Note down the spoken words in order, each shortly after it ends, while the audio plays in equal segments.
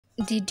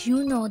Did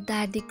you know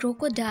that the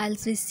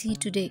crocodiles we see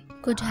today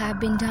could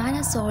have been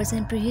dinosaurs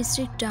in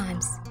prehistoric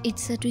times?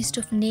 It's a twist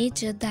of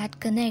nature that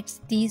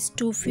connects these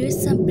two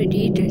fearsome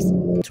predators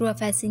through a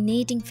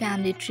fascinating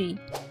family tree.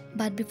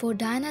 But before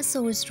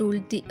dinosaurs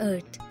ruled the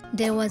earth,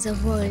 there was a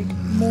world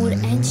more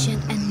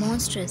ancient and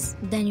monstrous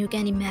than you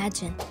can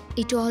imagine.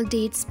 It all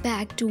dates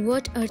back to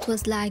what Earth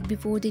was like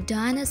before the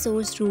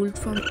dinosaurs ruled.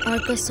 From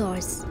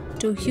archosaurs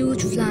to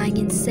huge flying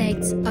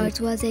insects, Earth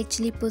was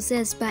actually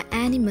possessed by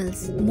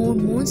animals more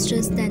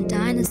monstrous than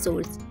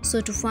dinosaurs.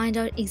 So to find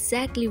out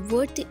exactly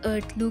what the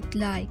Earth looked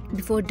like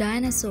before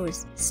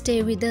dinosaurs,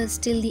 stay with us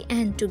till the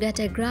end to get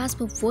a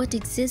grasp of what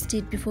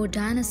existed before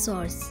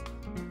dinosaurs.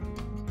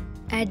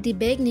 At the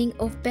beginning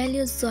of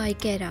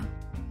Paleozoic era,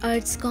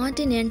 Earth's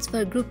continents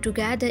were grouped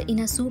together in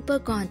a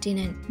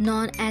supercontinent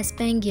known as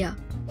Pangaea.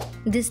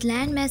 This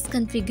landmass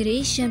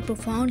configuration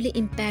profoundly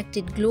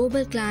impacted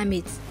global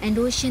climates and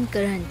ocean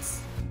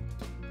currents.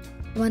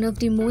 One of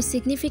the most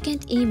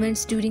significant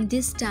events during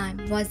this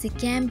time was the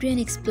Cambrian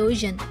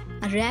explosion,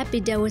 a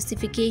rapid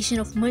diversification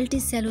of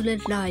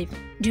multicellular life.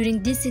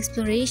 During this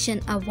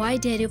exploration, a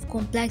wide array of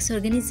complex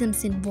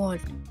organisms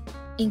involved,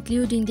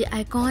 including the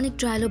iconic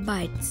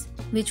trilobites,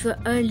 which were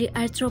early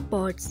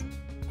arthropods,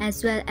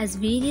 as well as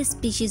various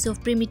species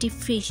of primitive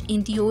fish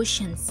in the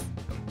oceans.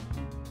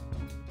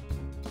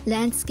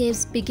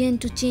 Landscapes began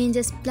to change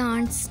as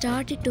plants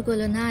started to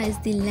colonize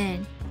the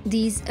land.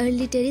 These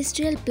early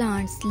terrestrial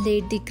plants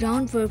laid the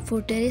groundwork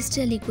for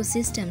terrestrial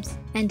ecosystems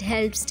and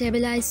helped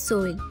stabilize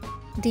soil.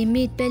 The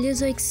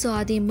mid-Paleozoic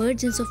saw the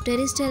emergence of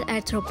terrestrial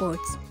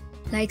arthropods,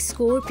 like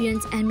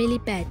scorpions and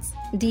millipedes.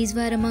 These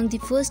were among the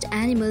first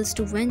animals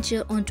to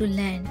venture onto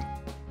land.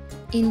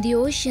 In the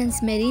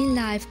oceans, marine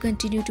life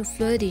continued to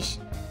flourish.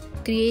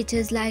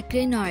 Creatures like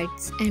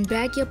crinoids and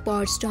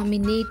brachiopods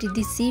dominated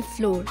the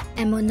seafloor.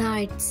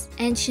 Ammonites,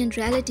 ancient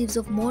relatives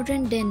of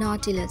modern-day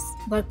nautilus,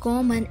 were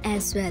common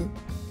as well.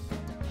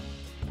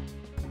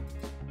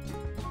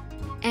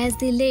 As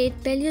the late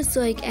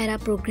Paleozoic era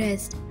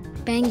progressed,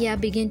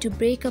 Pangaea began to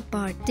break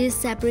apart. This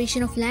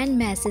separation of land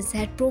masses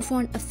had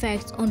profound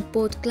effects on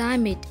both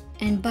climate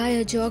and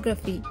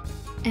biogeography.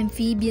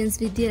 Amphibians,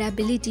 with their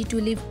ability to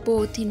live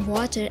both in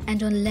water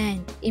and on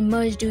land,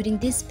 emerged during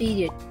this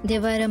period. They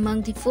were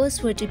among the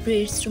first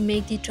vertebrates to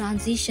make the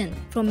transition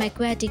from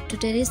aquatic to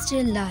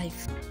terrestrial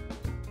life.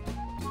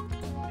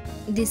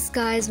 The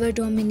skies were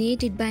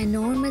dominated by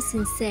enormous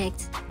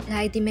insects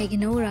like the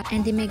Meganora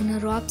and the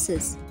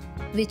Meganeropsis,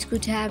 which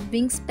could have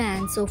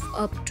wingspans of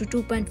up to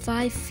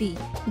 2.5 feet.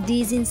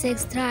 These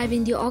insects thrive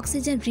in the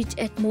oxygen-rich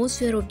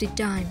atmosphere of the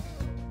time.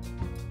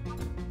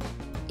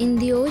 In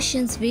the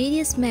oceans,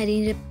 various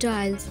marine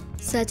reptiles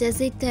such as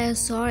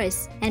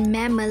Ichthyosaurus and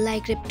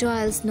mammal-like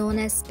reptiles known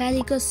as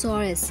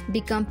Paleosaurus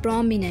become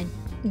prominent.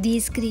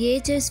 These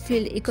creatures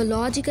filled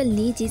ecological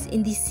niches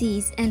in the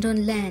seas and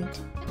on land.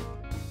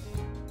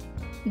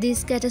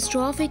 This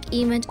catastrophic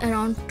event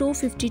around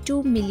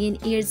 252 million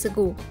years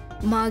ago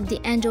marked the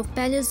end of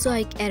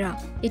Paleozoic era.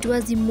 It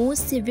was the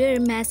most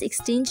severe mass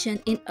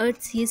extinction in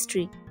Earth's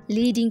history,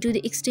 leading to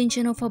the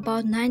extinction of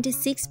about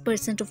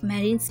 96% of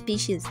marine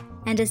species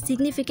and a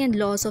significant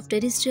loss of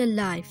terrestrial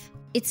life.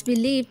 It's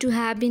believed to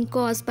have been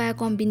caused by a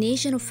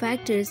combination of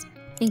factors,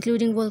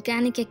 including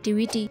volcanic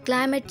activity,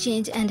 climate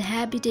change, and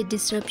habitat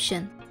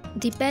disruption.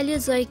 The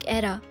Paleozoic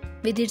era,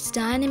 with its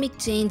dynamic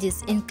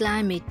changes in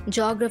climate,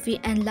 geography,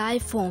 and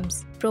life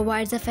forms,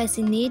 provides a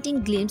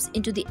fascinating glimpse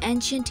into the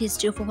ancient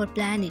history of our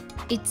planet.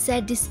 It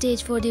set the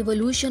stage for the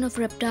evolution of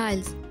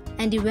reptiles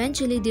and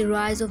eventually the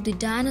rise of the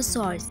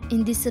dinosaurs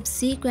in the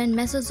subsequent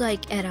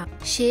Mesozoic era,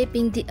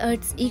 shaping the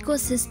Earth's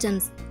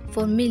ecosystems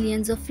for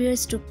millions of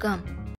years to come.